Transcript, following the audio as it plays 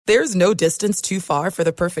There's no distance too far for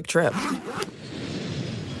the perfect trip.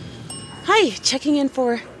 Hi, checking in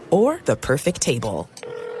for... Or the perfect table.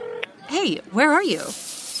 Hey, where are you?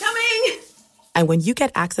 Coming! And when you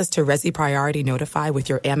get access to Resi Priority Notify with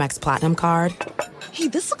your Amex Platinum card... Hey,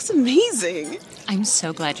 this looks amazing. I'm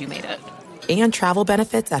so glad you made it. And travel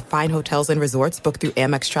benefits at fine hotels and resorts booked through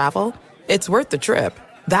Amex Travel, it's worth the trip.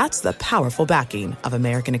 That's the powerful backing of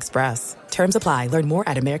American Express. Terms apply. Learn more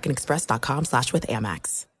at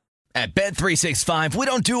americanexpress.com/withAmex. At Bet365, we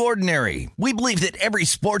don't do ordinary. We believe that every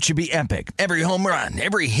sport should be epic. Every home run,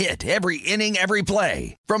 every hit, every inning, every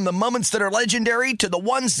play. From the moments that are legendary to the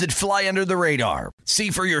ones that fly under the radar. See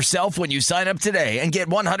for yourself when you sign up today and get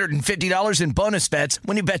 $150 in bonus bets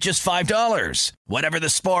when you bet just $5. Whatever the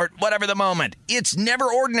sport, whatever the moment, it's never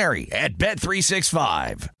ordinary at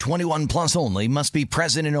Bet365. 21 plus only. Must be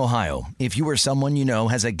present in Ohio. If you or someone you know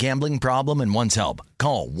has a gambling problem and wants help,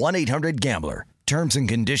 call 1-800-GAMBLER. Terms and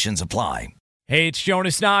conditions apply. Hey, it's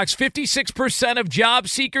Jonas Knox. 56% of job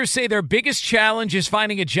seekers say their biggest challenge is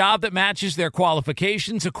finding a job that matches their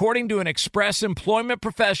qualifications, according to an Express Employment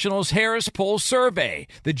Professionals Harris Poll survey.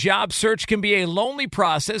 The job search can be a lonely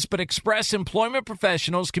process, but Express Employment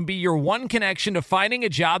Professionals can be your one connection to finding a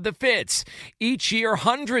job that fits. Each year,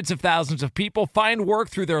 hundreds of thousands of people find work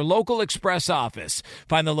through their local Express office.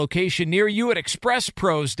 Find the location near you at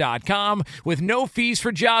expresspros.com. With no fees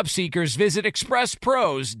for job seekers, visit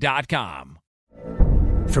expresspros.com.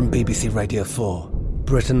 From BBC Radio 4,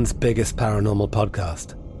 Britain's biggest paranormal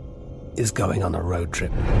podcast is going on a road trip.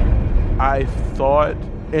 I thought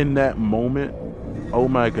in that moment, oh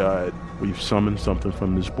my God, we've summoned something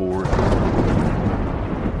from this board.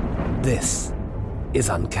 This is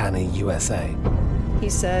Uncanny USA. He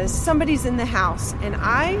says, somebody's in the house, and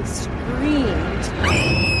I screamed.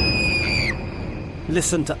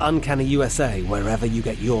 Listen to Uncanny USA wherever you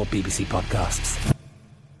get your BBC podcasts,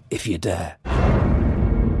 if you dare.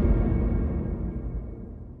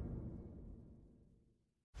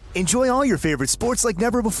 Enjoy all your favorite sports like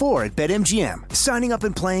never before at BetMGM. Signing up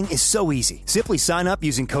and playing is so easy. Simply sign up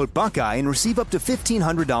using code Buckeye and receive up to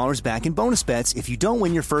 $1,500 back in bonus bets if you don't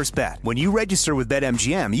win your first bet. When you register with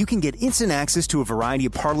BetMGM, you can get instant access to a variety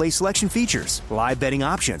of parlay selection features, live betting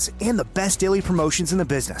options, and the best daily promotions in the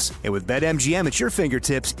business. And with BetMGM at your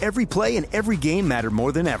fingertips, every play and every game matter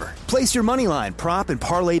more than ever. Place your moneyline, prop, and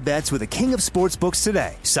parlay bets with the king of sportsbooks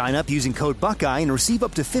today. Sign up using code Buckeye and receive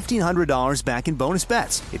up to $1,500 back in bonus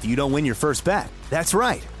bets if you don't win your first bet. That's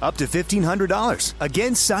right, up to $1,500.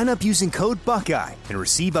 Again, sign up using code Buckeye and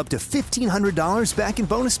receive up to $1,500 back in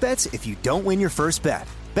bonus bets if you don't win your first bet.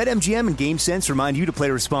 BetMGM and GameSense remind you to play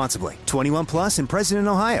responsibly. 21 plus and present in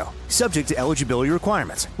Ohio. Subject to eligibility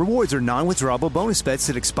requirements. Rewards are non-withdrawable bonus bets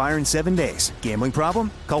that expire in 7 days. Gambling problem?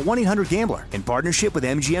 Call 1-800-GAMBLER in partnership with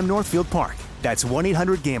MGM Northfield Park. That's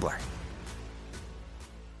 1-800-GAMBLER.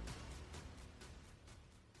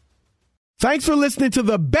 Thanks for listening to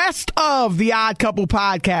the best of the Odd Couple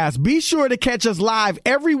podcast. Be sure to catch us live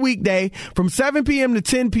every weekday from 7 p.m. to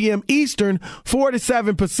 10 p.m. Eastern, 4 to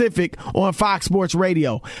 7 Pacific on Fox Sports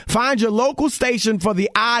Radio. Find your local station for the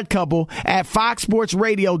Odd Couple at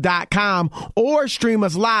foxsportsradio.com or stream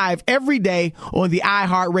us live every day on the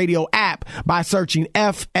iHeartRadio app by searching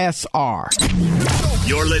FSR.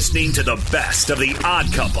 You're listening to the best of the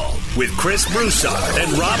Odd Couple with Chris Broussard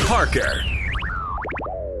and Rob Parker.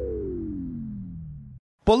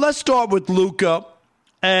 But let's start with Luka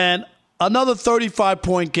and another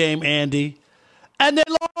 35-point game, Andy. And they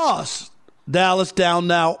lost. Dallas down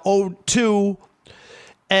now 0-2.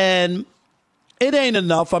 And it ain't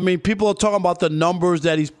enough. I mean, people are talking about the numbers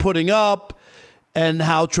that he's putting up and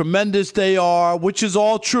how tremendous they are, which is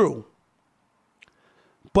all true.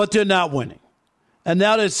 But they're not winning. And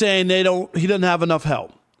now they're saying he doesn't have enough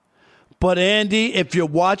help. But, Andy, if you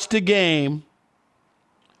watch the game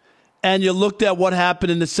and you looked at what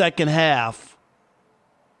happened in the second half,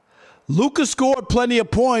 Luka scored plenty of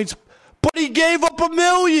points, but he gave up $1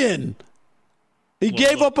 million. He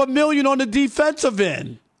gave up $1 million on the defensive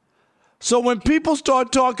end. So when people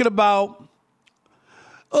start talking about,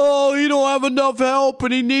 oh, he don't have enough help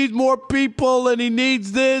and he needs more people and he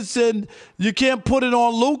needs this and you can't put it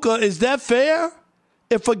on Luka, is that fair?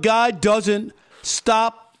 If a guy doesn't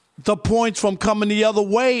stop the points from coming the other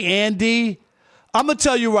way, Andy, I'm going to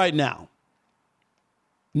tell you right now,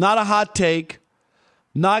 not a hot take,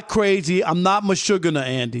 not crazy. I'm not Meshuggah,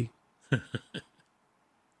 Andy.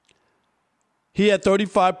 He had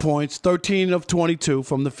 35 points, 13 of 22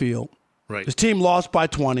 from the field. Right. His team lost by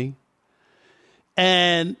 20.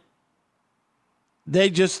 And they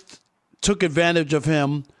just took advantage of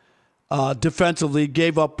him defensively,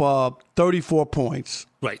 gave up 34 points.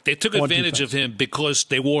 Right. They took advantage of him because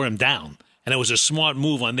they wore him down. And it was a smart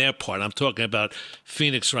move on their part. I'm talking about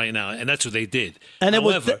Phoenix right now, and that's what they did. And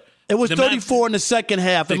However, it was 34 in the second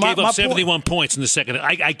half. They gave up 71 points in the second half.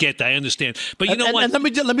 I get that. I understand. But you know what? And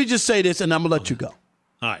let me just say this, and I'm going to let you go. All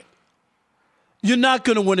right. You're not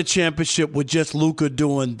going to win a championship with just Luka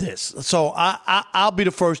doing this. So I'll be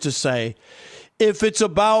the first to say, if it's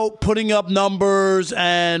about putting up numbers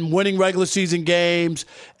and winning regular season games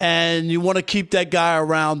and you want to keep that guy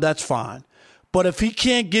around, that's fine. But if he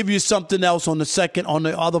can't give you something else on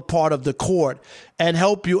the other part of the court and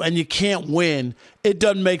help you and you can't win, it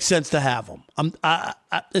doesn't make sense to have him.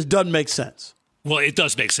 It doesn't make sense. Well, it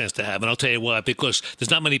does make sense to have, and I'll tell you why. Because there's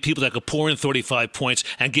not many people that could pour in 35 points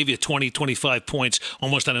and give you 20, 25 points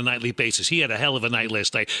almost on a nightly basis. He had a hell of a night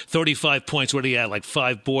last night. 35 points, what did he have? Like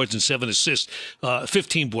 5 boards and 7 assists.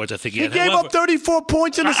 15 boards, I think he had. He gave up 34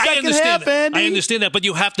 points in the second half, Andy. I understand that, but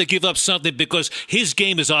you have to give up something because his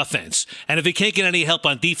game is offense. And if he can't get any help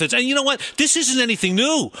on defense, and you know what? This isn't anything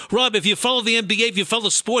new. Rob, if you follow the NBA, if you follow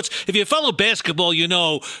sports, if you follow basketball, you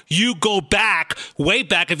know, you go back, way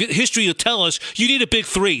back. If history will tell us, you need a big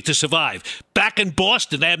three to survive. Back in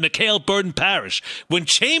Boston, they had Mikhail Burton-Parrish. When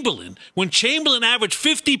Chamberlain averaged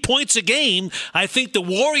 50 points a game, I think the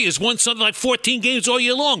Warriors won something like 14 games all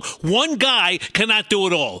year long. One guy cannot do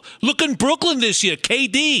it all. Look in Brooklyn this year,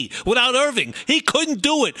 KD, without Irving. He couldn't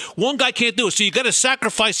do it. One guy can't do it. So you got to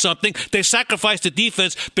sacrifice something. They sacrificed the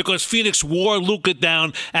defense because Phoenix wore Luka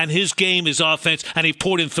down, and his game is offense, and he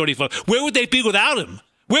poured in 35. Where would they be without him?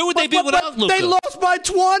 Where would they be without Luka? They lost by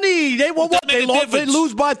 20. They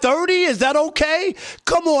lose by 30. Is that okay?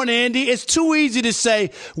 Come on, Andy. It's too easy to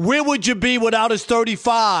say, where would you be without his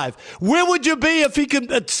 35? Where would you be if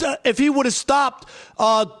he would have stopped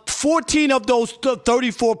 14 of those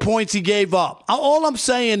 34 points he gave up? All I'm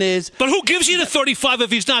saying is... But who gives you the 35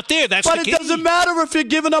 if he's not there? But it doesn't matter if you're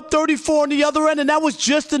giving up 34 on the other end, and that was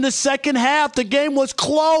just in the second half. The game was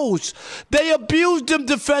close. They abused him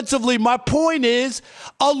defensively. My point is,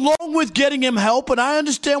 along with getting him help, and I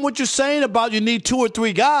understand what you're saying about you need 2 or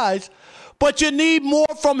 3 guys, but you need more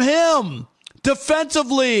from him.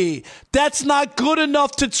 Defensively, that's not good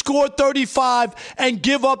enough to score 35 and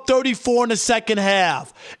give up 34 in the second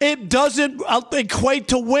half. It doesn't equate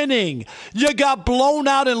to winning. You got blown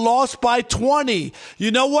out and lost by 20.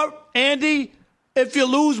 You know what, Andy? If you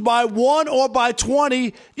lose by 1 or by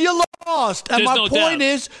 20, you lost. And my point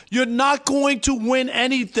is, you're not going to win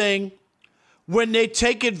anything when they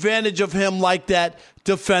take advantage of him like that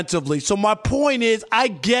defensively. So my point is, I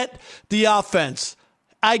get the offense.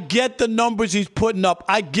 I get the numbers he's putting up.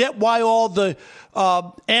 I get why all the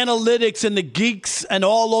analytics and the geeks and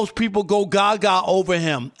all those people go gaga over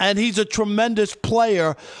him. And he's a tremendous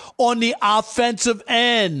player on the offensive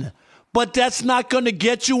end. But that's not going to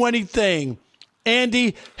get you anything.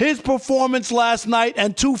 Andy, his performance last night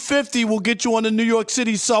and 250 will get you on the New York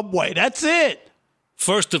City subway. That's it.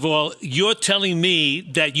 First of all, you're telling me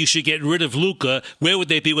that you should get rid of Luka. Where would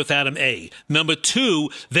they be without him? A. Number 2,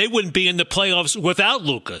 they wouldn't be in the playoffs without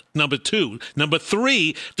Luka. Number 2. Number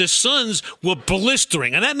 3, the Suns were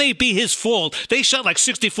blistering, and that may be his fault. They shot like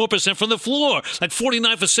 64% from the floor, like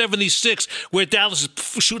 49 for 76, where Dallas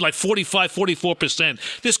shoot like 45,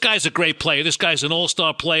 44%. This guy's a great player. This guy's an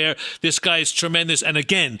all-star player. This guy's tremendous. And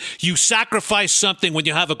again, you sacrifice something when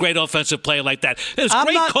you have a great offensive player like that. There's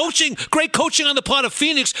great coaching on the part of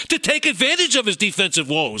Phoenix to take advantage of his defensive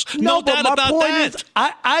woes. No doubt about that. Is,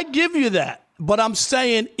 I give you that. But I'm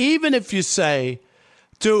saying, even if you say,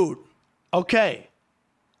 dude, okay,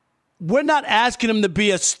 we're not asking him to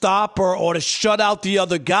be a stopper or to shut out the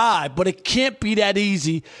other guy, but it can't be that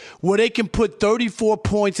easy where they can put 34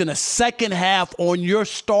 points in a second half on your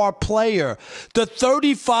star player. The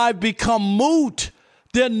 35 become moot.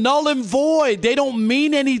 They're null and void. They don't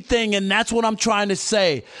mean anything, and that's what I'm trying to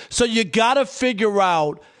say. So you got to figure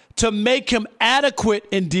out to make him adequate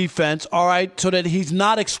in defense, all right, so that he's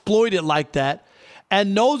not exploited like that.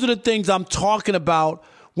 And those are the things I'm talking about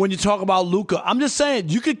when you talk about Luka. I'm just saying,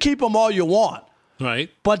 you can keep him all you want. Right.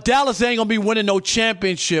 But Dallas ain't going to be winning no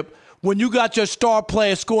championship when you got your star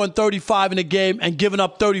player scoring 35 in a game and giving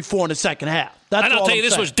up 34 in the second half. That's and I'll tell you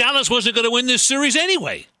this much, Dallas wasn't going to win this series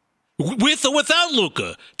anyway. With or without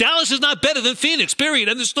Luka. Dallas is not better than Phoenix, period.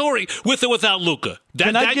 End of story. With or without Luka.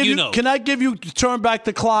 Can I give you, turn back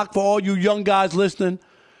the clock for all you young guys listening?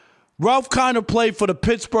 Ralph Kiner played for the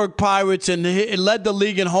Pittsburgh Pirates and he led the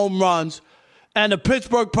league in home runs. And the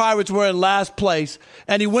Pittsburgh Pirates were in last place.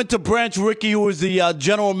 And he went to Branch Rickey, who was the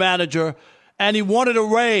general manager, and he wanted a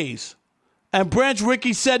raise. And Branch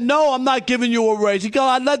Rickey said, no, I'm not giving you a raise. He goes,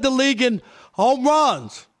 I led the league in home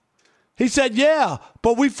runs. He said, yeah,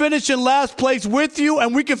 but we finished in last place with you,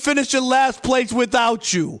 and we can finish in last place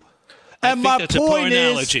without you. And my that's a poor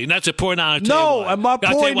analogy. That's a poor analogy. No, and my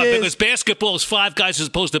point is... because basketball is 5 guys as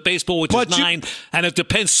opposed to baseball, which is 9, and it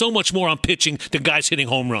depends so much more on pitching than guys hitting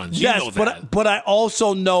home runs. Yes, you know that. But I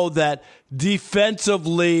also know that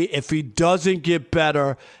defensively, if he doesn't get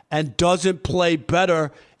better and doesn't play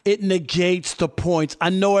better, it negates the points.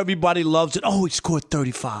 I know everybody loves it. Oh, he scored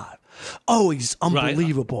 35. Oh, he's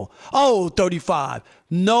unbelievable. Right. Oh, 35.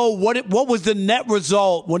 No, what was the net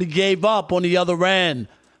result when he gave up on the other end?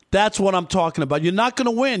 That's what I'm talking about. You're not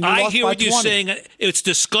going to win. I hear what you're saying. It's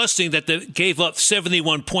disgusting that they gave up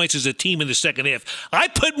 71 points as a team in the second half. I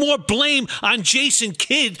put more blame on Jason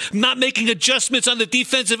Kidd not making adjustments on the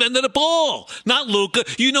defensive end of the ball, not Luka.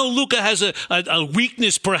 You know Luka has a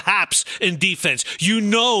weakness perhaps in defense. You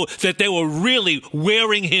know that they were really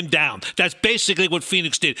wearing him down. That's basically what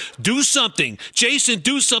Phoenix did. Do something. Jason,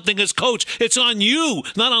 do something as coach. It's on you,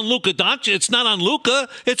 not on Luka Doncic. It's not on Luka.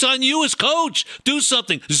 It's on you as coach. Do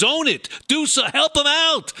something. Zone it. Do so. Help him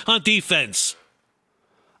out on defense.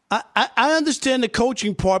 I understand the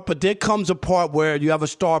coaching part, but there comes a part where you have a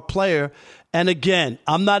star player. And again,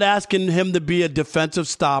 I'm not asking him to be a defensive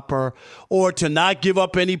stopper or to not give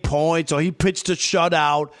up any points or he pitched a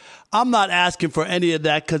shutout. I'm not asking for any of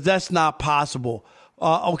that because that's not possible.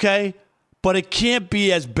 Okay? But it can't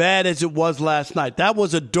be as bad as it was last night. That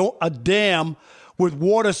was a dam with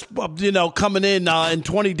water, coming in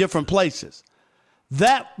 20 different places.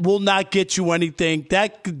 That will not get you anything.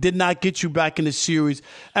 That did not get you back in the series.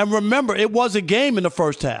 And remember, it was a game in the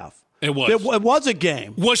first half. It was. It was a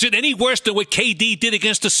game. Was it any worse than what KD did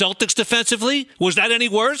against the Celtics defensively? Was that any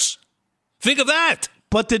worse? Think of that.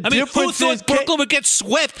 But the difference who is thought Brooklyn would get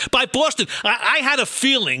swept by Boston? I had a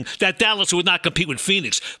feeling that Dallas would not compete with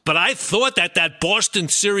Phoenix, but I thought that Boston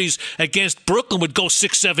series against Brooklyn would go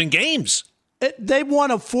 6-7 games. They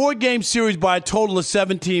won a 4-game series by a total of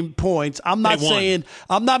 17 points. I'm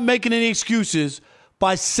not making any excuses,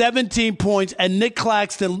 by 17 points, and Nick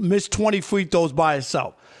Claxton missed 20 free throws by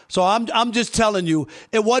himself. So I'm just telling you,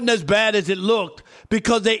 it wasn't as bad as it looked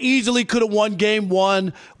because they easily could have won game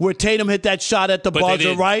 1 where Tatum hit that shot at the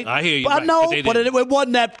buzzer, right? I hear you. But it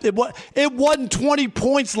wasn't that. It wasn't 20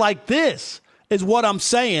 points like this, is what I'm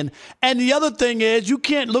saying. And the other thing is, you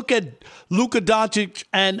can't look at Luka Doncic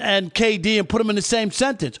and KD and put them in the same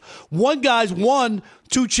sentence. One guy's won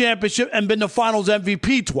 2 championships and been the finals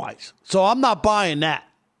MVP twice. So I'm not buying that.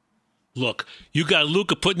 Look, you got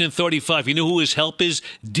Luka putting in 35. You know who his help is?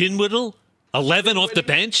 Dinwiddie? 11 off the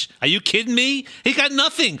bench? Are you kidding me? He got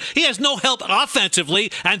nothing. He has no help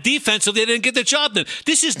offensively, and defensively, they didn't get the job done.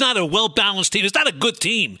 This is not a well-balanced team. It's not a good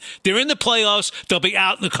team. They're in the playoffs. They'll be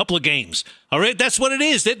out in a couple of games. All right? That's what it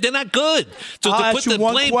is. They're not good. So you put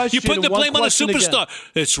the blame on a superstar. Again.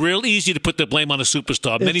 It's real easy to put the blame on a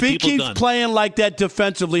superstar. Many people done. If he keeps playing like that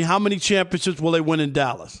defensively, how many championships will they win in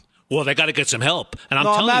Dallas? Well, they got to get some help. And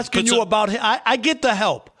I'm asking you about him. I get the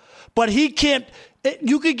help, but he can't.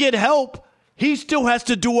 You could get help. He still has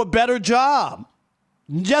to do a better job.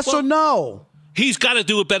 Yes or no? He's got to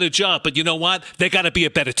do a better job, but you know what? They got to be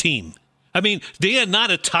a better team. I mean, they are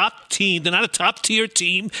not a top team. They're not a top-tier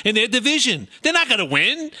team in their division. They're not going to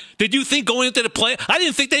win. Did you think going into the play? I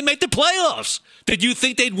didn't think they'd make the playoffs. Did you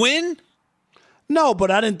think they'd win? No,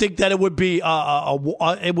 but I didn't think that it would be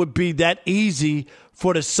that easy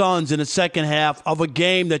for the Suns in the second half of a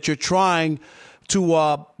game that you're trying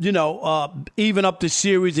to even up the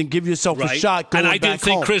series and give yourself a shot going back home. And I didn't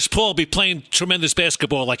think Chris Paul be playing tremendous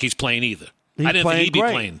basketball like he's playing either. I didn't think he'd be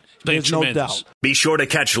playing. There's tremendous. No doubt. Be sure to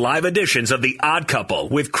catch live editions of The Odd Couple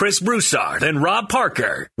with Chris Broussard and Rob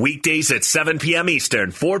Parker. Weekdays at 7 p.m.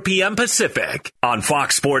 Eastern, 4 p.m. Pacific on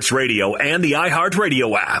Fox Sports Radio and the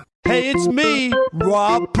iHeartRadio app. Hey, it's me,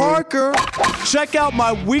 Rob Parker. Check out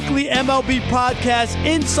my weekly MLB podcast,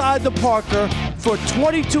 Inside the Parker, for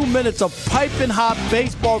 22 minutes of piping hot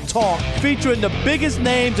baseball talk featuring the biggest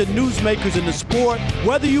names and newsmakers in the sport.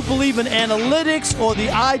 Whether you believe in analytics or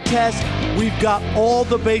the eye test, we've got all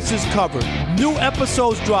the bases covered. New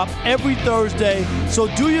episodes drop every Thursday, so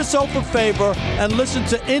do yourself a favor and listen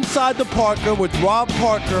to Inside the Parker with Rob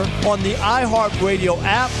Parker on the iHeartRadio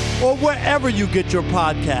app or wherever you get your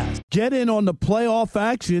podcast. Get in on the playoff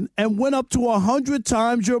action and win up to 100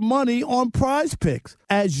 times your money on Prize Picks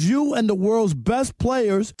as you and the world's best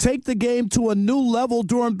players take the game to a new level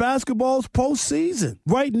during basketball's postseason.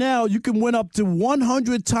 Right now, you can win up to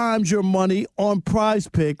 100 times your money on Prize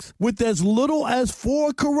Picks with as little as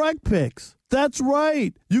 4 correct picks. That's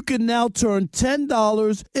right. You can now turn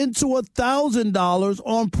 $10 into $1,000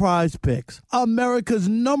 on Prize Picks, America's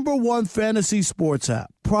 #1 fantasy sports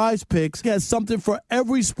app. Prize Picks has something for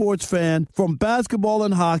every sports fan, from basketball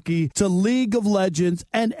and hockey to League of Legends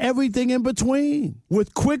and everything in between.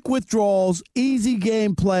 With quick withdrawals, easy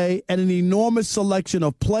gameplay, and an enormous selection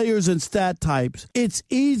of players and stat types, it's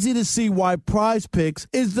easy to see why Prize Picks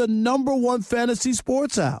is the #1 fantasy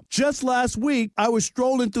sports app. Just last week, I was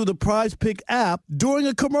strolling through the Prize Pick app during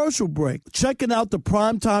a commercial break, checking out the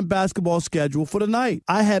primetime basketball schedule for the night.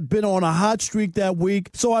 I had been on a hot streak that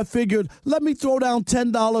week, so I figured, let me throw down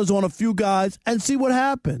 $10 on a few guys and see what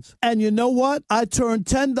happens. And you know what? I turned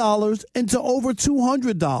 $10 into over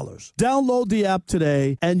 $200. Download the app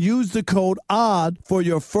today and use the code ODD for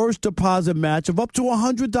your first deposit match of up to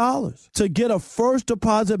 $100. To get a first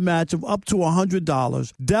deposit match of up to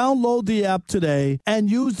 $100, download the app today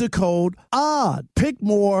and use the code ODD. Pick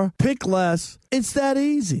more, pick less. It's that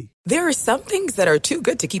easy. There are some things that are too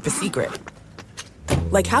good to keep a secret.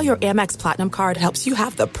 Like how your Amex Platinum card helps you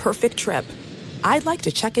have the perfect trip. I'd like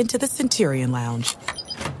to check into the Centurion Lounge.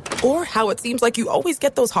 Or how it seems like you always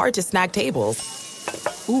get those hard-to-snag tables.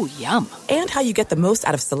 Ooh, yum. And how you get the most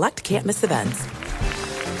out of select can't-miss events.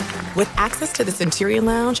 With access to the Centurion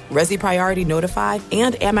Lounge, Resi Priority Notified,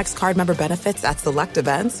 and Amex card member benefits at select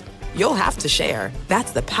events, you'll have to share.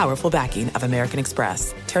 That's the powerful backing of American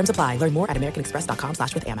Express. Terms apply. Learn more at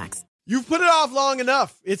americanexpress.com/withAmex. You've put it off long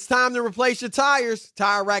enough. It's time to replace your tires.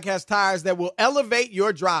 Tire Rack has tires that will elevate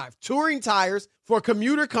your drive. Touring tires for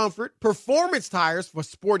commuter comfort, performance tires for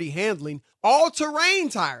sporty handling, all-terrain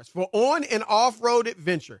tires for on- and off-road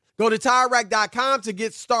adventure. Go to TireRack.com to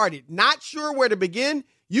get started. Not sure where to begin?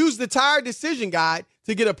 Use the Tire Decision Guide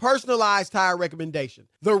to get a personalized tire recommendation.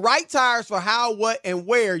 The right tires for how, what, and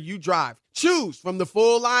where you drive. Choose from the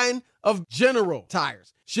full line of General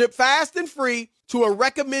tires. Ship fast and free to a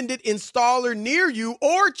recommended installer near you,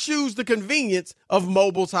 or choose the convenience of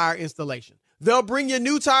mobile tire installation. They'll bring your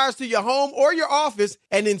new tires to your home or your office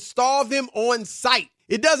and install them on site.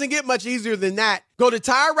 It doesn't get much easier than that. Go to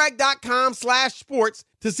TireRack.com/sports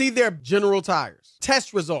to see their General tires,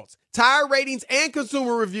 test results, tire ratings, and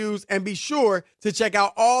consumer reviews, and be sure to check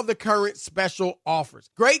out all the current special offers.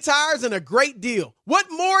 Great tires and a great deal.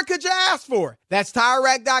 What more could you ask for? That's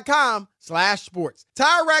TireRack.com/sports.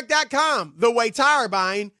 TireRack.com, the way tire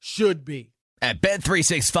buying should be. At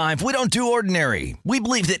Bet365, we don't do ordinary. We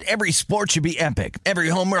believe that every sport should be epic. Every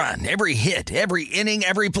home run, every hit, every inning,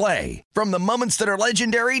 every play. From the moments that are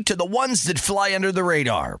legendary to the ones that fly under the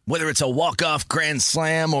radar. Whether it's a walk-off grand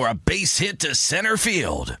slam or a base hit to center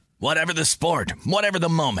field. Whatever the sport, whatever the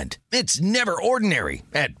moment, it's never ordinary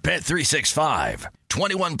at Bet365.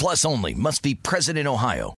 21 plus only. Must be present in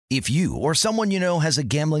Ohio. If you or someone you know has a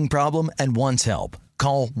gambling problem and wants help,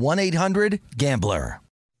 call 1-800-GAMBLER.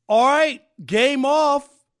 All right, game off.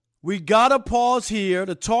 We got to pause here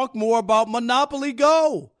to talk more about Monopoly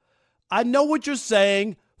Go. I know what you're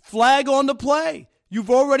saying. Flag on the play.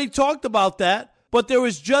 You've already talked about that, but there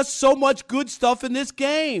is just so much good stuff in this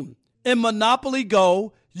game. In Monopoly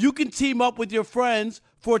Go, you can team up with your friends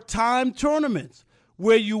for timed tournaments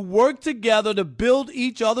where you work together to build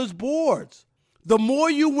each other's boards. The more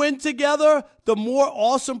you win together, the more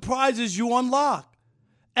awesome prizes you unlock.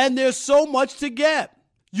 And there's so much to get.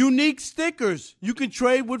 Unique stickers you can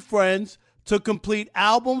trade with friends to complete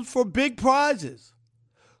albums for big prizes.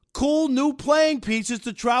 Cool new playing pieces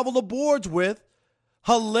to travel the boards with.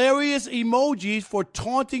 Hilarious emojis for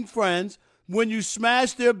taunting friends when you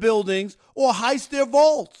smash their buildings or heist their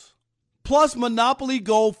vaults. Plus, Monopoly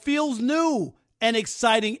Go feels new and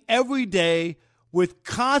exciting every day with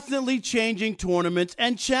constantly changing tournaments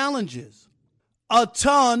and challenges. A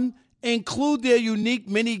ton include their unique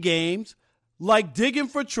mini games like digging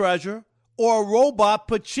for treasure or a robot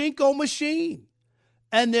pachinko machine.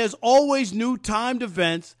 And there's always new timed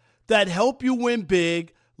events that help you win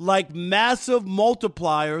big, like massive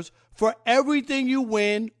multipliers for everything you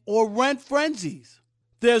win or rent frenzies.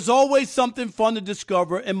 There's always something fun to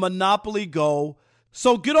discover in Monopoly Go,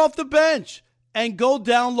 so get off the bench and go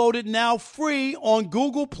download it now free on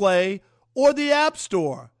Google Play or the App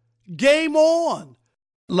Store. Game on!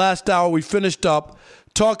 Last hour we finished up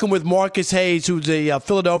talking with Marcus Hayes, who's a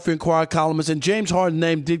Philadelphia Inquirer columnist, and James Harden's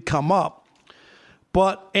name did come up.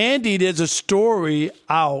 But, Andy, there's a story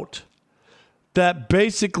out that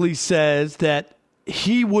basically says that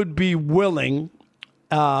he would be willing,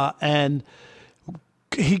 and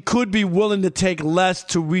he could be willing to take less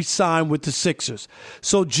to re-sign with the Sixers.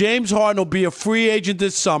 So James Harden will be a free agent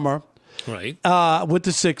this summer, right? With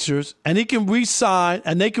the Sixers, and he can re-sign,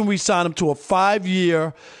 and they can re-sign him to a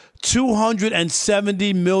 5-year,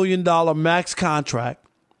 $270 million max contract.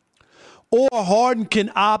 Or Harden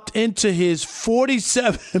can opt into his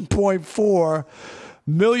 $47.4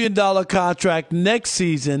 million contract next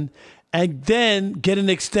season, and then get an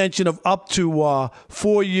extension of up to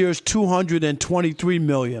 4 years, $223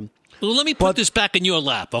 million. Well, let me put this back in your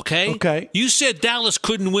lap, okay? Okay. You said Dallas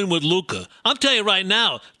couldn't win with Luka. I'm telling you right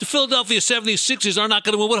now, the Philadelphia 76ers are not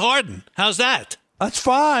going to win with Harden. How's that? That's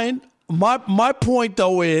fine. My point,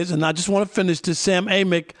 though, is, and I just want to finish this, Sam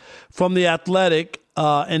Amick from The Athletic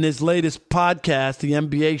in his latest podcast, the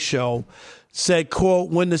NBA show, said, quote,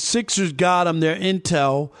 when the Sixers got him, their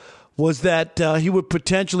intel was that he would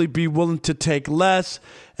potentially be willing to take less.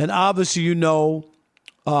 And obviously,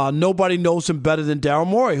 nobody knows him better than Daryl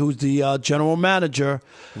Morey, who's the general manager.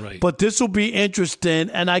 Right. But this will be interesting.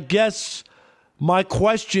 And I guess my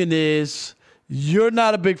question is, you're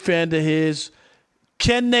not a big fan of his.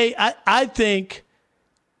 Can they? I think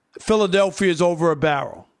Philadelphia is over a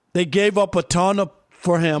barrel. They gave up a ton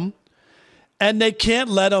for him, and they can't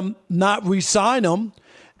let him not re-sign him.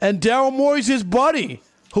 And Daryl Morey's his buddy,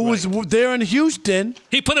 who was there in Houston.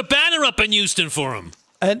 He put a banner up in Houston for him.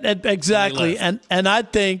 And exactly. And I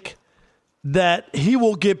think that he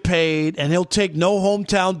will get paid, and he'll take no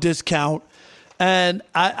hometown discount. And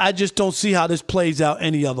I just don't see how this plays out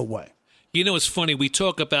any other way. You know, it's funny. We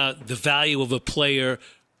talk about the value of a player.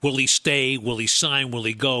 Will he stay? Will he sign? Will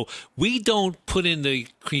he go? We don't put in the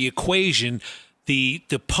equation the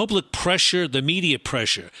public pressure, the media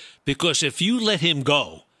pressure. Because if you let him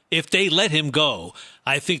go, if they let him go,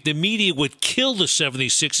 I think the media would kill the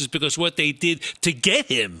 76ers because what they did to get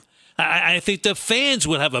him. I think the fans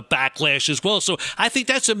would have a backlash as well. So I think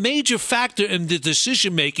that's a major factor in the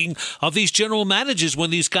decision-making of these general managers when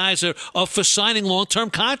these guys are up for signing long-term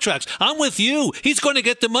contracts. I'm with you. He's going to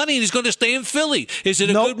get the money, and he's going to stay in Philly. Is it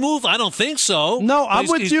a good move? I don't think so. No, I'm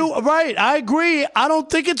with you. Right. I agree. I don't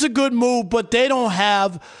think it's a good move, but they don't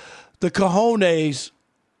have the cojones,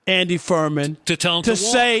 Andy Furman, to tell him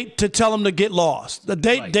to tell him to get lost.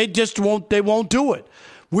 They just won't. They won't do it.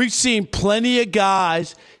 We've seen plenty of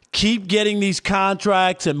guys keep getting these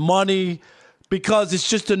contracts and money because it's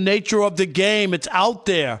just the nature of the game. It's out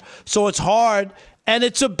there. So it's hard, and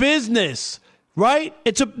it's a business, right?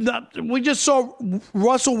 We just saw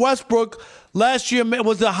Russell Westbrook last year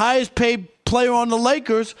was the highest paid player on the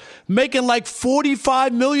Lakers, making like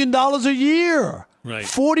 $45 million a year. Right.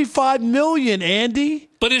 $45 million, Andy.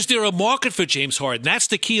 But is there a market for James Harden? That's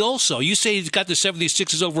the key also. You say he's got the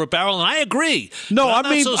 76ers over a barrel, and I agree. No,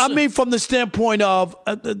 I mean from the standpoint of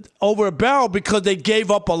over a barrel because they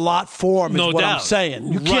gave up a lot for him, is what I'm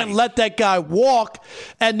saying. You can't let that guy walk,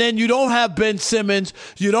 and then you don't have Ben Simmons,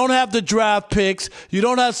 you don't have the draft picks, you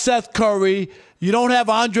don't have Seth Curry, you don't have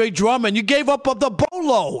Andre Drummond. You gave up the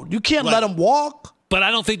boatload. You can't let him walk. But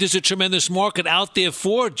I don't think there's a tremendous market out there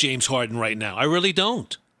for James Harden right now. I really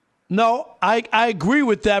don't. No, I agree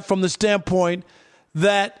with that from the standpoint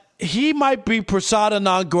that he might be persona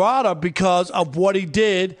non grata because of what he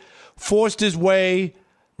did, forced his way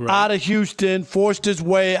out of Houston, forced his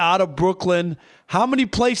way out of Brooklyn. How many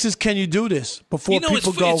places can you do this before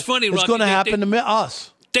people go, it's going to happen to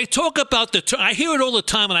us? They talk about the term. I hear it all the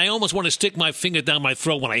time, and I almost want to stick my finger down my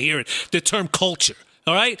throat when I hear it, the term culture.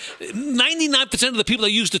 All right? 99% of the people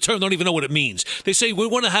that use the term don't even know what it means. They say, we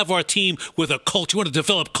want to have our team with a culture. We want to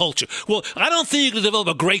develop culture. Well, I don't think you can develop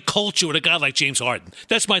a great culture with a guy like James Harden.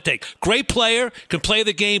 That's my take. Great player, can play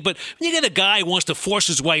the game, but when you get a guy who wants to force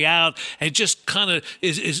his way out and just kind of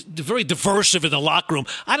is very diversive in the locker room,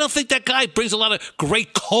 I don't think that guy brings a lot of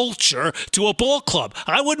great culture to a ball club.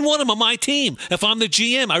 I wouldn't want him on my team if I'm the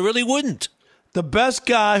GM. I really wouldn't. The best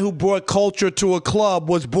guy who brought culture to a club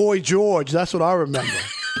was Boy George. That's what I remember.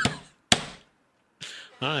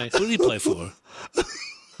 All right. Who did he play for?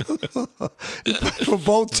 He played for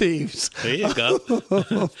both teams. There you go.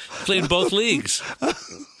 Played in both leagues.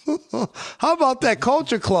 How about that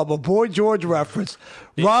Culture Club, a Boy George reference?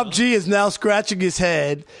 Yeah. Rob G is now scratching his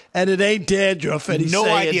head, and it ain't dandruff. And he's no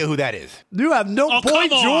saying, idea who that is. You have no Boy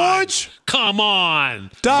George? Come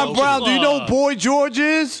on. Don Brown, do you know who Boy George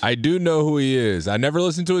is? I do know who he is. I never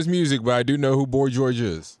listened to his music, but I do know who Boy George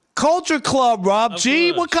is. Culture Club, Rob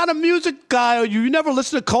G. What kind of music guy are you? You never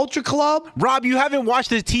listen to Culture Club? Rob, you haven't watched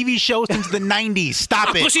the TV show since the 90s. Stop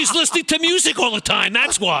it. Because he's listening to music all the time.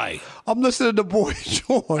 That's why. I'm listening to Boy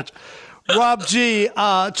George. Rob G.,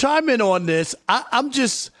 chime in on this. I'm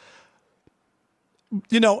just,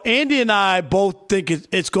 Andy and I both think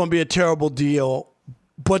it's going to be a terrible deal.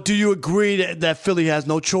 But do you agree that Philly has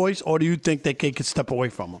no choice, or do you think that they could step away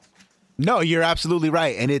from him? No, you're absolutely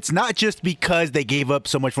right. And it's not just because they gave up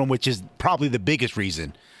so much from him, which is probably the biggest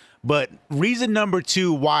reason. But reason number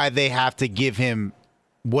two why they have to give him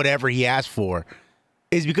whatever he asked for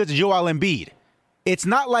is because of Joel Embiid. it's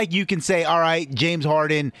not like you can say, all right, James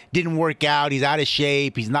Harden didn't work out. He's out of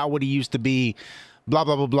shape. He's not what he used to be. Blah,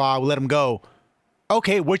 blah, blah, blah. We'll let him go.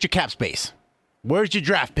 Okay, where's your cap space? Where's your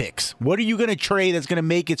draft picks? What are you going to trade that's going to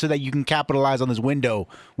make it so that you can capitalize on this window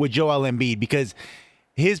with Joel Embiid? Because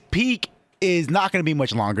his peak is not going to be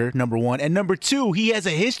much longer, number one. And number two, he has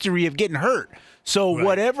a history of getting hurt. So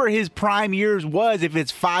whatever his prime years was, if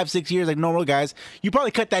it's 5-6 years like normal guys, you probably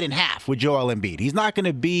cut that in half with Joel Embiid. He's not going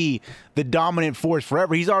to be the dominant force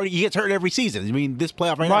forever. He gets hurt every season. I mean, this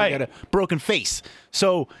playoff right now, he got a broken face.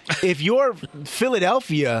 So if you're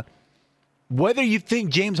Philadelphia, whether you think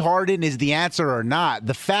James Harden is the answer or not,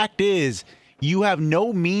 the fact is you have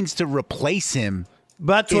no means to replace him.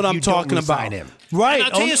 That's what I'm talking about. Him. Right. And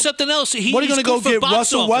I'll tell you something else. What are you going to go get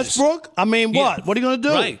Russell Westbrook? I mean, what? What are you going to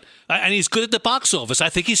do? Right. And he's good at the box office. I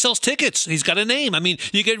think he sells tickets. He's got a name. I mean,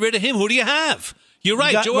 you get rid of him, who do you have? You're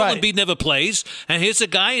right. Joel Embiid never plays. And here's a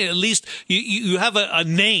guy, at least you have a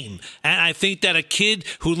name. And I think that a kid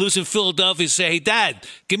who lives in Philadelphia say, hey, Dad,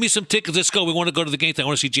 give me some tickets. Let's go. We want to go to the game. I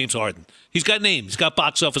want to see James Harden. He's got name. He's got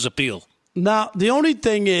box office appeal. Now, the only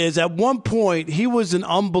thing is, at one point, he was an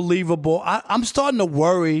unbelievable. I'm starting to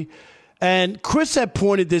worry. And Chris had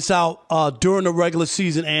pointed this out during the regular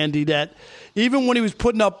season, Andy, that even when he was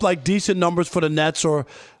putting up like decent numbers for the Nets or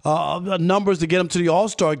numbers to get him to the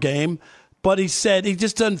All-Star game, but he said he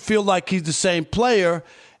just doesn't feel like he's the same player.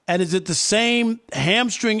 And is it the same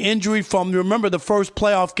hamstring injury from, remember the first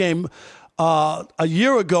playoff game a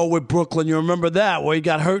year ago with Brooklyn? You remember that, where he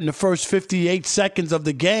got hurt in the first 58 seconds of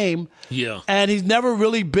the game. Yeah. And he's never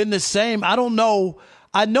really been the same. I don't know.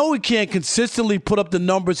 I know he can't consistently put up the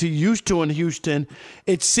numbers he used to in Houston.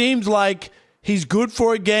 It seems like he's good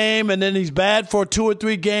for a game and then he's bad for 2 or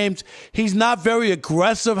 3 games. He's not very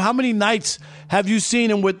aggressive. How many nights have you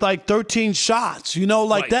seen him with like 13 shots? You know,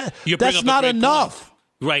 like that. That's not enough. Point.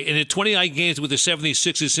 Right. And in 29 games with the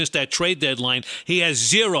 76ers since that trade deadline, he has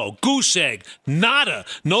 0, goose egg, nada,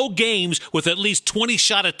 no games with at least 20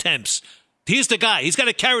 shot attempts. He's the guy. He's got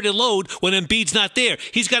to carry the load when Embiid's not there.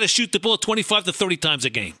 He's got to shoot the ball 25 to 30 times a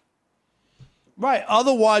game. Right.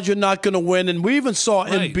 Otherwise, you're not going to win. And we even saw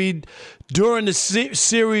Embiid during the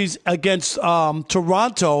series against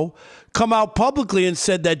Toronto come out publicly and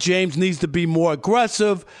said that James needs to be more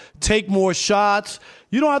aggressive, take more shots.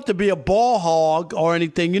 You don't have to be a ball hog or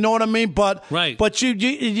anything. You know what I mean? But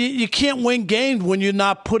you can't win games when you're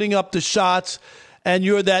not putting up the shots and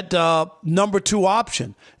you're that number 2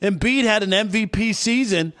 option. Embiid had an MVP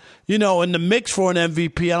season, you know, in the mix for an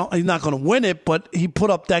MVP. He's not going to win it, but he put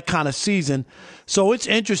up that kind of season. So it's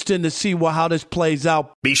interesting to see how this plays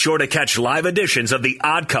out. Be sure to catch live editions of The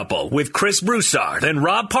Odd Couple with Chris Broussard and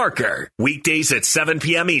Rob Parker. Weekdays at 7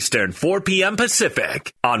 p.m. Eastern, 4 p.m.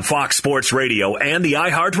 Pacific on Fox Sports Radio and the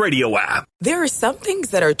iHeartRadio app. There are some things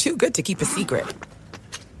that are too good to keep a secret.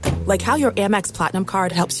 Like how your Amex Platinum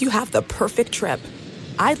card helps you have the perfect trip.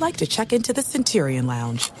 I'd like to check into the Centurion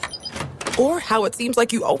Lounge. Or how it seems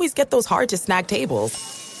like you always get those hard-to-snag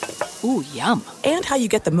tables. Ooh, yum. And how you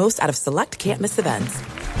get the most out of select can't-miss events.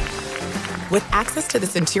 With access to the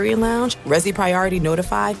Centurion Lounge, Resi Priority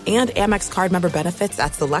Notified, and Amex card member benefits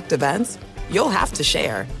at select events, you'll have to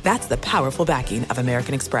share. That's the powerful backing of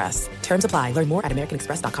American Express. Terms apply. Learn more at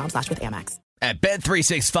americanexpress.com/withAmex. At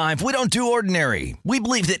Bet365, we don't do ordinary. We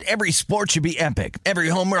believe that every sport should be epic. Every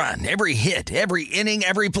home run, every hit, every inning,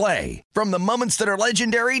 every play. From the moments that are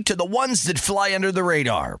legendary to the ones that fly under the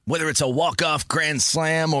radar. Whether it's a walk-off grand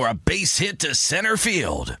slam or a base hit to center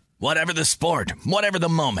field. Whatever the sport, whatever the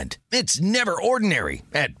moment. It's never ordinary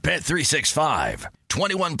at Bet365.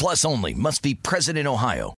 21 plus only. Must be present in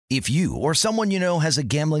Ohio. If you or someone you know has a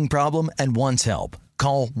gambling problem and wants help,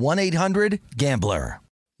 call 1-800-GAMBLER.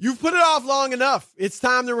 You've put it off long enough. It's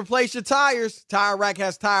time to replace your tires. Tire Rack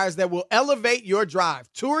has tires that will elevate your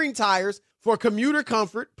drive. Touring tires for commuter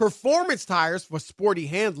comfort, performance tires for sporty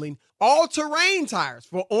handling, all-terrain tires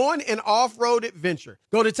for on- and off-road adventure.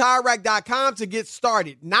 Go to TireRack.com to get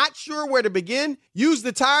started. Not sure where to begin? Use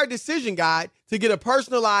the Tire Decision Guide to get a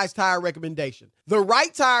personalized tire recommendation. The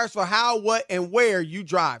right tires for how, what, and where you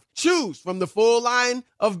drive. Choose from the full line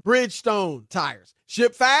of Bridgestone tires.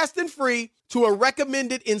 Ship fast and free to a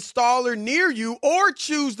recommended installer near you, or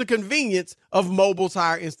choose the convenience of mobile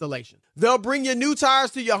tire installation. They'll bring your new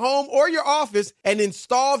tires to your home or your office and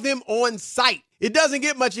install them on site. It doesn't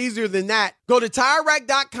get much easier than that. Go to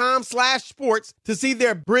TireRack.com/sports to see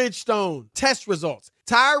their Bridgestone test results,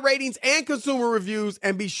 tire ratings, and consumer reviews,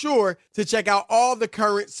 and be sure to check out all the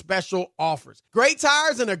current special offers. Great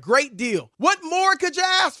tires and a great deal. What more could you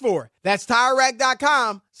ask for? That's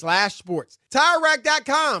TireRack.com/sports.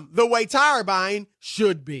 TireRack.com, the way tire buying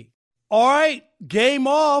should be. All right, game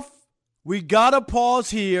off. we got to pause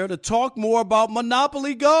here to talk more about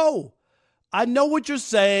Monopoly Go. I know what you're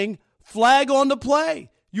saying. Flag on the play.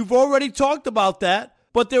 You've already talked about that,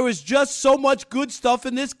 but there is just so much good stuff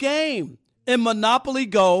in this game. In Monopoly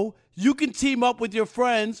Go, you can team up with your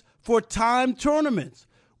friends for timed tournaments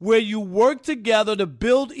where you work together to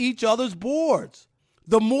build each other's boards.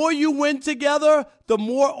 The more you win together, the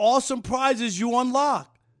more awesome prizes you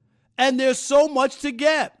unlock. And there's so much to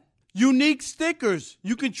get. Unique stickers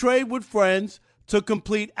you can trade with friends to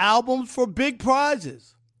complete albums for big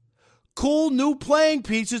prizes. Cool new playing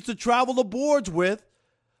pieces to travel the boards with.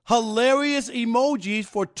 Hilarious emojis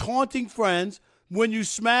for taunting friends when you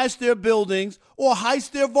smash their buildings or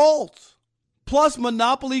heist their vaults. Plus,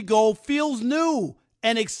 Monopoly Go feels new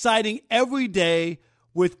and exciting every day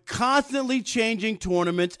with constantly changing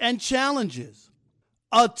tournaments and challenges.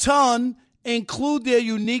 A ton include their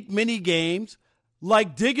unique mini games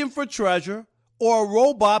like digging for treasure or a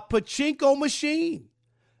robot pachinko machine.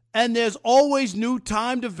 And there's always new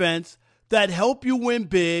timed events that help you win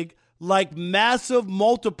big, like massive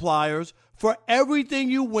multipliers for everything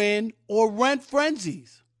you win or rent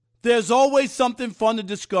frenzies. There's always something fun to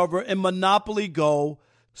discover in Monopoly Go,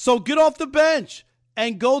 so get off the bench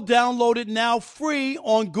and go download it now free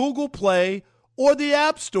on Google Play or the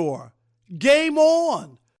App Store. Game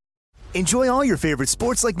on! Enjoy all your favorite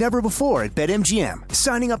sports like never before at BetMGM.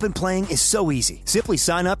 Signing up and playing is so easy. Simply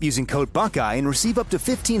sign up using code Buckeye and receive up to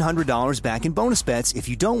 $1,500 back in bonus bets if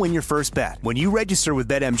you don't win your first bet. When you register with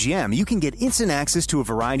BetMGM, you can get instant access to a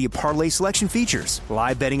variety of parlay selection features,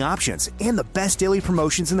 live betting options, and the best daily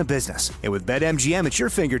promotions in the business. And with BetMGM at your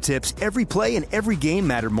fingertips, every play and every game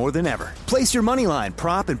matter more than ever. Place your moneyline,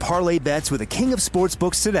 prop, and parlay bets with the king of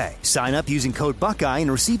sportsbooks today. Sign up using code Buckeye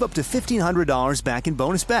and receive up to $1,500 back in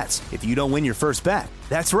bonus bets if you don't win your first bet.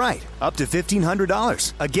 That's right, up to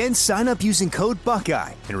 $1,500. Again, sign up using code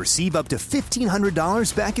Buckeye and receive up to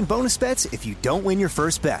 $1,500 back in bonus bets if you don't win your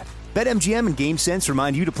first bet. BetMGM and GameSense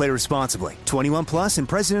remind you to play responsibly. 21 plus and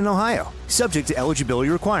present in Ohio. Subject to eligibility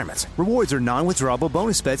requirements. Rewards are non-withdrawable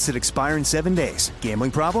bonus bets that expire in 7 days. Gambling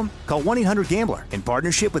problem? Call 1-800-GAMBLER in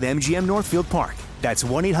partnership with MGM Northfield Park. That's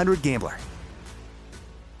 1-800-GAMBLER.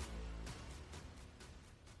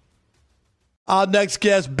 Our next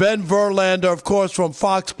guest, Ben Verlander, of course, from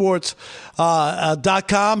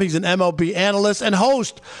FoxSports.com. He's an MLB analyst and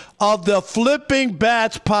host of the Flipping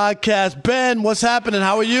Bats podcast. Ben, what's happening?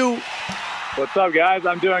 How are you? What's up, guys?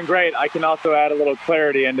 I'm doing great. I can also add a little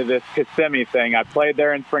clarity into this Kissimmee thing. I played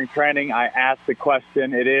there in spring training. I asked the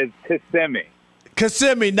question. It is Kissimmee.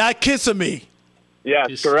 Kissimmee, not Kissimmee.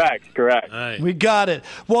 Yes, correct. Right. We got it.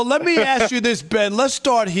 Well, let me ask you this, Ben. Let's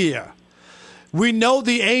start here. We know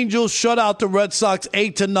the Angels shut out the Red Sox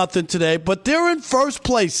 8-0 today, but they're in first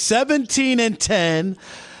place, 17-10,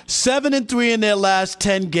 7-3 in their last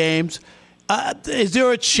 10 games. Is there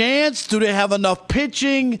a chance? Do they have enough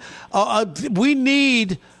pitching? We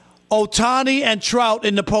need Ohtani and Trout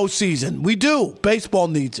in the postseason. We do. Baseball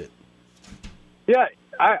needs it. Yeah,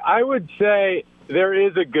 I would say there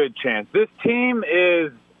is a good chance. This team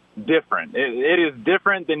is different. It is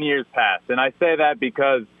different than years past, and I say that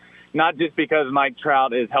because not just because Mike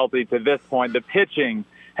Trout is healthy to this point. The pitching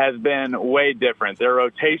has been way different. Their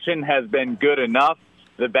rotation has been good enough.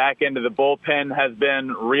 The back end of the bullpen has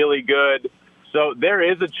been really good. So there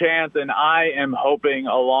is a chance, and I am hoping,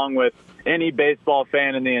 along with any baseball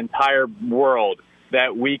fan in the entire world,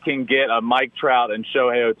 that we can get a Mike Trout and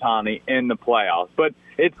Shohei Ohtani in the playoffs. But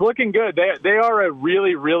it's looking good. They are a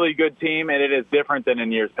really, really good team, and it is different than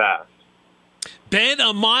in years past. Ben,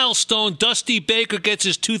 a milestone. Dusty Baker gets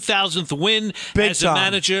his 2000th win as a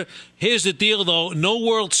manager. Here's the deal, though. No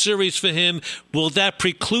World Series for him. Will that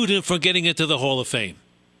preclude him from getting into the Hall of Fame?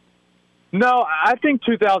 No, I think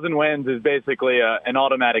 2,000 wins is basically an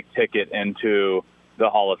automatic ticket into the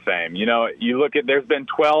Hall of Fame. You know, you look at, there's been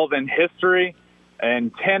 12 in history,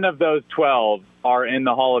 and 10 of those 12 are in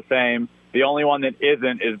the Hall of Fame. The only one that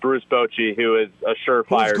isn't is Bruce Bochy, who is a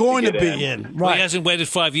surefire. Who's going to be in. Right. Well, he hasn't waited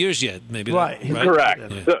 5 years yet. Maybe right. Correct.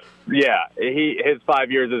 Yeah. So, his 5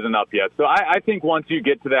 years isn't up yet. So I think once you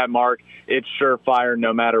get to that mark, it's surefire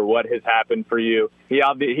no matter what has happened for you.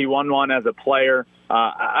 He won one as a player.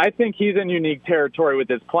 I think he's in unique territory with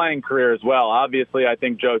his playing career as well. Obviously, I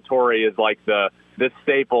think Joe Torre is like the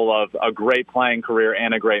staple of a great playing career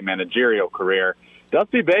and a great managerial career.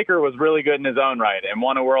 Dusty Baker was really good in his own right and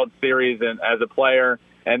won a World Series as a player,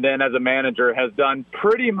 and then as a manager has done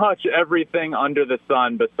pretty much everything under the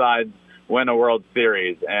sun besides win a World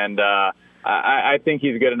Series. And I think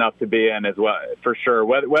he's good enough to be in as well, for sure.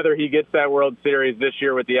 Whether he gets that World Series this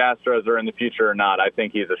year with the Astros or in the future or not, I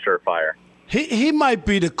think he's a surefire. He might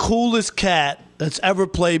be the coolest cat that's ever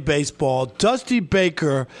played baseball. Dusty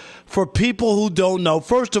Baker, for people who don't know,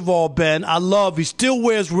 first of all, Ben, he still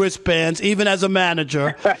wears wristbands, even as a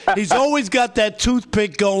manager. He's always got that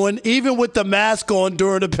toothpick going, even with the mask on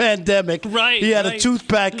during the pandemic. Right. He had a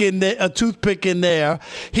toothpick in there.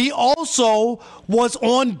 He also was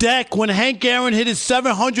on deck when Hank Aaron hit his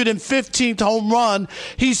 715th home run.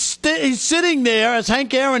 He's sitting there as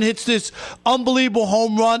Hank Aaron hits this unbelievable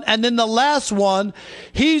home run. And then the last one,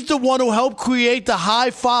 he's the one who helped create the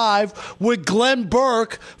high five with Glenn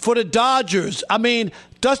Burke for the Dodgers. I mean,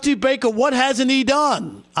 Dusty Baker, what hasn't he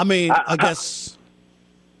done? I mean, I guess.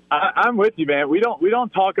 I'm with you, man. We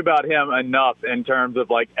don't talk about him enough in terms of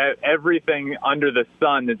like everything under the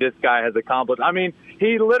sun that this guy has accomplished. I mean,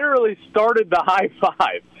 he literally started the high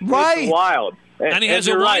five. Right. It's wild. And he has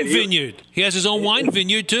a wine vineyard. He has his own wine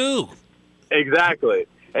vineyard, too. Exactly.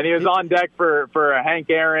 And he was on deck for Hank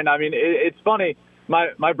Aaron. I mean, it's funny.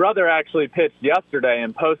 My brother actually pitched yesterday,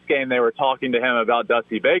 and post-game they were talking to him about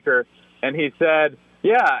Dusty Baker, and he said,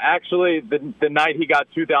 yeah, actually, the night he got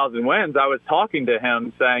 2,000 wins, I was talking to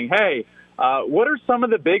him saying, hey, what are some of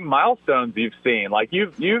the big milestones you've seen? Like,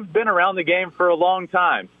 you've been around the game for a long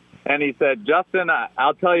time. And he said, Justin,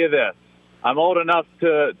 I'll tell you this. I'm old enough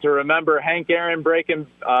to remember Hank Aaron breaking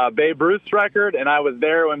Babe Ruth's record, and I was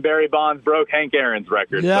there when Barry Bonds broke Hank Aaron's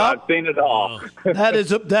record. Yeah. So I've seen it all.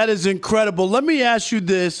 That is incredible. Let me ask you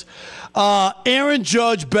this. Aaron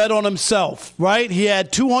Judge bet on himself, right? He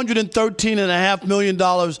had $213.5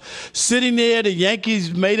 million sitting there. The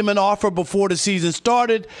Yankees made him an offer before the season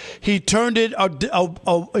started. He turned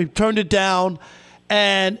it down.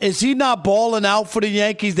 And is he not balling out for the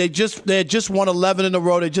Yankees? They had just won 11 in a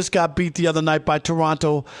row. They just got beat the other night by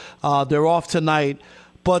Toronto. They're off tonight.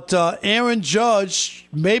 But Aaron Judge,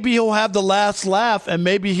 maybe he'll have the last laugh, and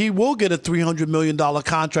maybe he will get a $300 million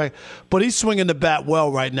contract. But he's swinging the bat well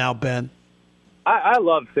right now, Ben. I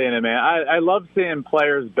love seeing it, man. I love seeing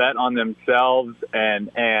players bet on themselves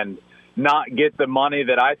and not get the money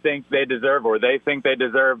that I think they deserve or they think they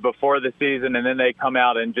deserve before the season, and then they come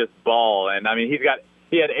out and just ball. And, I mean,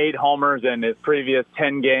 he had 8 homers in his previous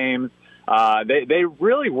 10 games. They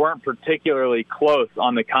really weren't particularly close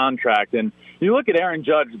on the contract. And you look at Aaron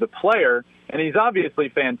Judge, the player, and he's obviously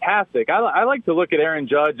fantastic. I like to look at Aaron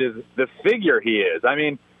Judge as the figure he is. I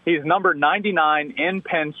mean, he's number 99 in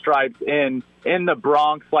pinstripes in the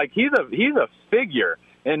Bronx. Like, he's a figure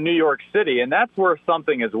in New York City, and that's worth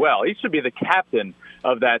something as well. He should be the captain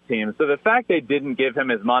of that team. So the fact they didn't give him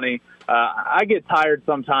his money, I get tired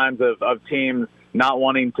sometimes of teams not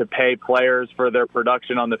wanting to pay players for their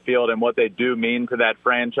production on the field and what they do mean to that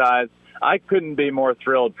franchise. I couldn't be more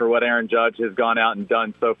thrilled for what Aaron Judge has gone out and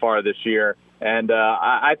done so far this year. And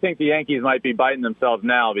I think the Yankees might be biting themselves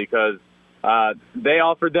now because they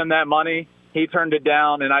offered them that money. He turned it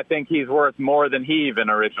down, and I think he's worth more than he even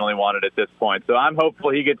originally wanted at this point. So I'm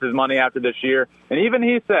hopeful he gets his money after this year. And even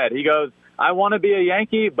he said, he goes, I want to be a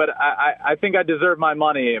Yankee, but I think I deserve my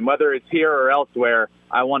money. And whether it's here or elsewhere,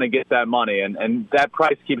 I want to get that money. And that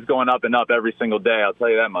price keeps going up and up every single day, I'll tell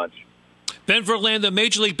you that much. Ben Verlander,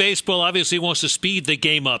 Major League Baseball obviously wants to speed the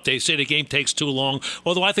game up. They say the game takes too long,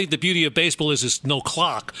 although I think the beauty of baseball is it's no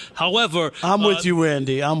clock. However, I'm with you,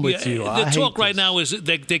 Andy. I'm with you. The talk right now is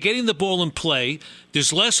they're getting the ball in play.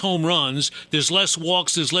 There's less home runs. There's less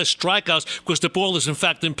walks. There's less strikeouts because the ball is, in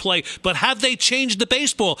fact, in play. But have they changed the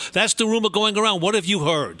baseball? That's the rumor going around. What have you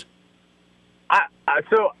heard?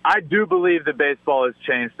 So I do believe that baseball has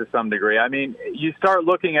changed to some degree. I mean, you start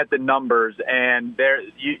looking at the numbers, and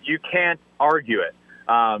you can't argue it.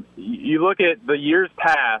 You look at the years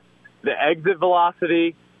past, the exit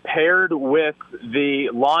velocity paired with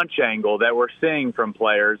the launch angle that we're seeing from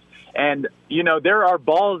players. And, you know, there are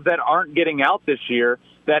balls that aren't getting out this year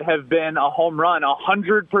that have been a home run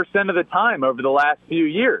 100% of the time over the last few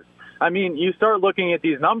years. I mean, you start looking at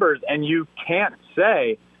these numbers, and you can't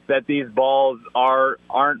say that these balls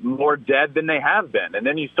aren't more dead than they have been. And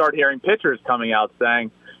then you start hearing pitchers coming out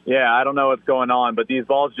saying, yeah, I don't know what's going on, but these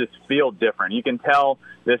balls just feel different. You can tell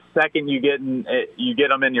the second you get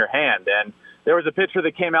them in your hand. And there was a pitcher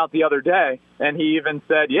that came out the other day, and he even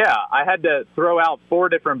said, yeah, I had to throw out 4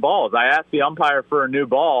 different balls. I asked the umpire for a new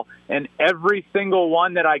ball, and every single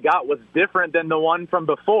one that I got was different than the one from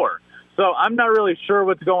before. So I'm not really sure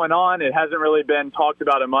what's going on. It hasn't really been talked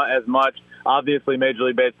about as much. Obviously, Major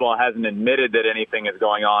League Baseball hasn't admitted that anything is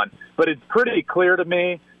going on. But it's pretty clear to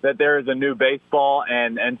me that there is a new baseball,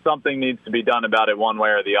 and something needs to be done about it one way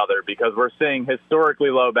or the other, because we're seeing historically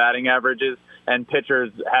low batting averages and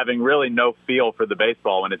pitchers having really no feel for the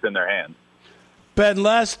baseball when it's in their hands. Ben,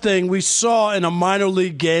 last thing, we saw in a minor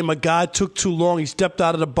league game, a guy took too long. He stepped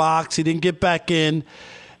out of the box. He didn't get back in.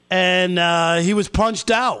 and he was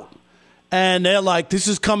punched out. And they're like, this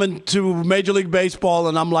is coming to Major League Baseball.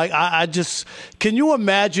 And I'm like, I just, can you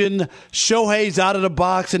imagine Shohei's out of the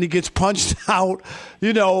box and he gets punched out,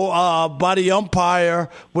 by the umpire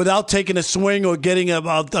without taking a swing or getting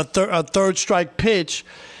a third strike pitch?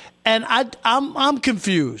 And I'm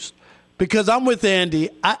confused because I'm with Andy.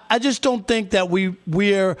 I just don't think that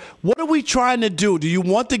we're what are we trying to do? Do you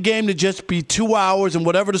want the game to just be 2 hours and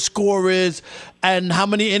whatever the score is and how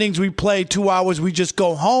many innings we play, 2 hours, we just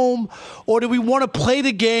go home? Or do we want to play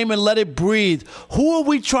the game and let it breathe? Who are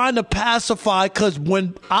we trying to pacify? Because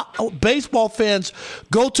when baseball fans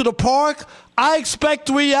go to the park, I expect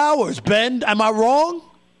 3 hours. Ben, am I wrong?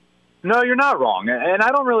 No, you're not wrong. And I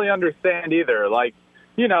don't really understand either.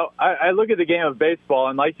 I look at the game of baseball,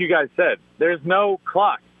 and like you guys said, there's no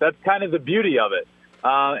clock. That's kind of the beauty of it.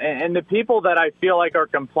 And the people that I feel like are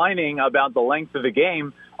complaining about the length of the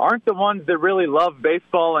game aren't the ones that really love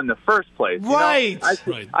baseball in the first place. Right.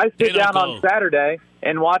 I sit down on Saturday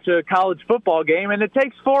and watch a college football game, and it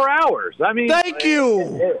takes 4 hours. I mean, thank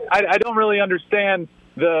you. I don't really understand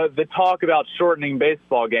the talk about shortening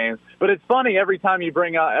baseball games. But it's funny every time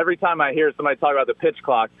I hear somebody talk about the pitch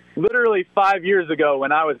clock. Literally 5 years ago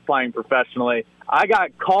when I was playing professionally, I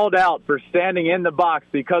got called out for standing in the box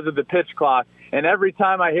because of the pitch clock. And every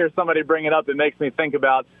time I hear somebody bring it up, it makes me think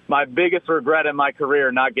about my biggest regret in my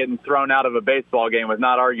career, not getting thrown out of a baseball game, was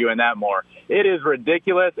not arguing that more. It is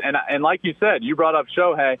ridiculous. And like you said, you brought up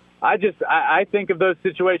Shohei. I think of those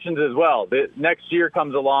situations as well. The next year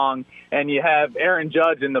comes along and you have Aaron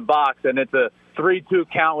Judge in the box and it's a 3-2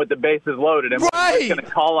 count with the bases loaded, and we're going to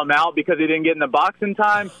call him out because he didn't get in the box in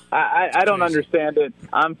time. I don't understand it.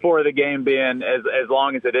 I'm for the game being as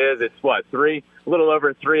long as it is. It's a little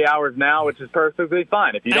over 3 hours now, which is perfectly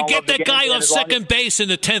fine. If you don't get that guy off second base in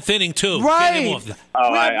the 10th inning too. Right.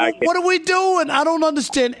 What are we doing? I don't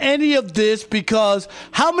understand any of this because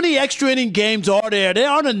how many extra inning games are there? There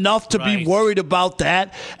aren't enough to be worried about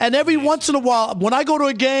that. And every once in a while, when I go to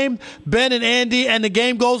a game, Ben and Andy, and the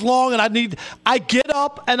game goes long, and I get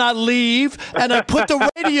up and I leave and I put the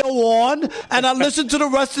radio on and I listen to the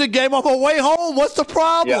rest of the game on my way home. What's the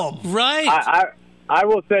problem? Yeah. Right. I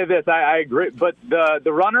will say this. I agree. But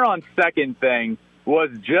the runner on second thing was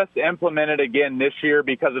just implemented again this year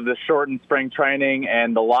because of the shortened spring training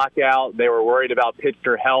and the lockout. They were worried about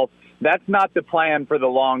pitcher health. That's not the plan for the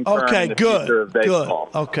long term in the future of baseball.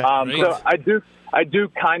 Good. Okay. So I do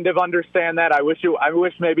kind of understand that. I wish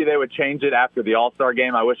maybe they would change it after the All-Star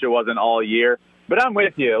game. I wish it wasn't all year. But I'm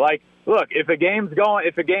with you. Look, if a game's going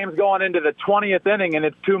into the 20th inning and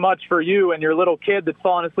it's too much for you and your little kid that's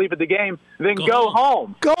falling asleep at the game, then go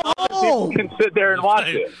home. Go home. People can sit there and watch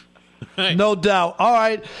it. No doubt. All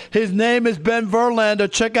right. His name is Ben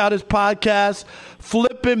Verlander. Check out his podcast,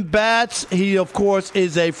 Flipping Bats. He, of course,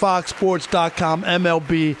 is a FoxSports.com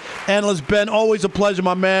MLB analyst. Ben, always a pleasure,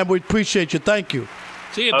 my man. We appreciate you. Thank you.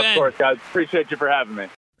 See you, Ben. Of course, guys. Appreciate you for having me.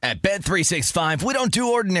 At Bet365, we don't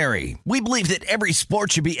do ordinary. We believe that every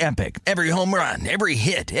sport should be epic. Every home run, every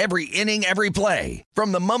hit, every inning, every play.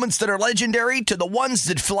 From the moments that are legendary to the ones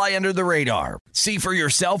that fly under the radar. See for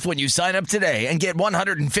yourself when you sign up today and get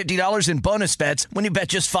 $150 in bonus bets when you bet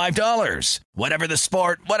just $5. Whatever the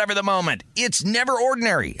sport, whatever the moment, it's never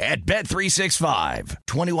ordinary at Bet365.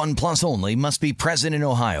 21 plus only. Must be present in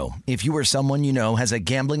Ohio. If you or someone you know has a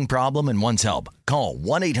gambling problem and wants help, call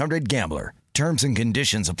 1-800-GAMBLER. Terms and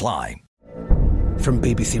conditions apply. From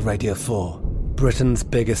BBC Radio 4, Britain's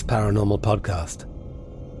biggest paranormal podcast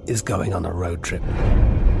is going on a road trip.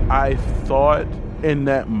 I thought in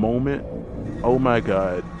that moment, oh my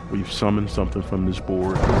God, we've summoned something from this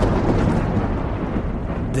board.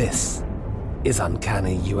 This is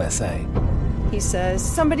Uncanny USA. He says,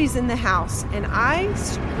 somebody's in the house, and I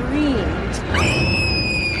screamed.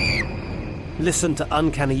 Listen to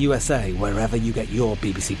Uncanny USA wherever you get your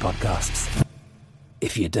BBC podcasts,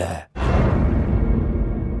 if you dare.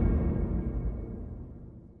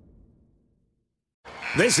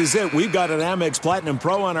 This is it. We've got an Amex Platinum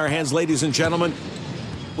Pro on our hands, ladies and gentlemen.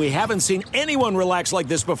 We haven't seen anyone relax like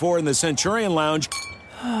this before in the Centurion Lounge.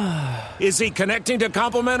 Is he connecting to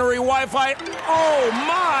complimentary Wi-Fi? Oh,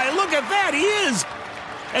 my! Look at that! He is!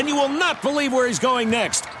 And you will not believe where he's going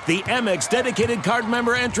next. The Amex dedicated card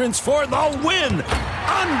member entrance for the win.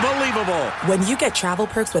 Unbelievable. When you get travel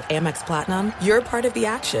perks with Amex Platinum, you're part of the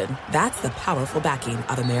action. That's the powerful backing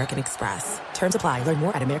of American Express. Terms apply. Learn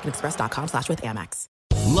more at americanexpress.com/withAmex.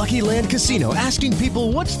 Lucky Land Casino, asking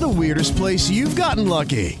people, what's the weirdest place you've gotten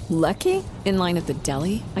lucky? Lucky? In line at the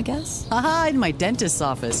deli, I guess? Aha, in my dentist's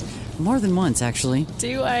office. More than once, actually.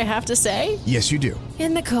 Do I have to say? Yes, you do.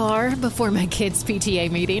 In the car before my kids'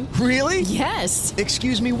 PTA meeting. Really? Yes.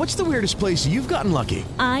 Excuse me, what's the weirdest place you've gotten lucky?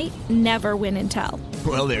 I never win and tell.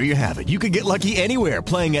 Well, there you have it. You can get lucky anywhere,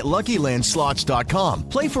 playing at LuckyLandSlots.com.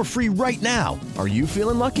 Play for free right now. Are you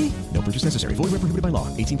feeling lucky? No purchase necessary. Void where prohibited by law.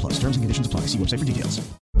 18+. Terms and conditions apply. See website for details.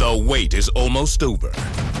 The wait is almost over.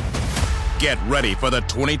 Get ready for the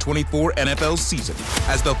 2024 NFL season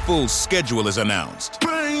as the full schedule is announced.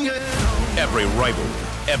 Every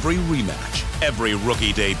rivalry, every rematch, every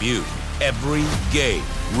rookie debut, every game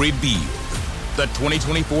revealed. The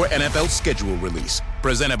 2024 NFL schedule release,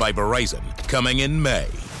 presented by Verizon, coming in May.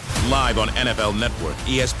 Live on NFL Network,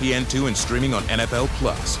 ESPN2, and streaming on NFL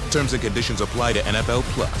Plus. Terms and conditions apply to NFL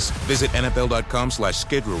Plus. Visit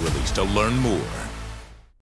NFL.com/schedule release to learn more.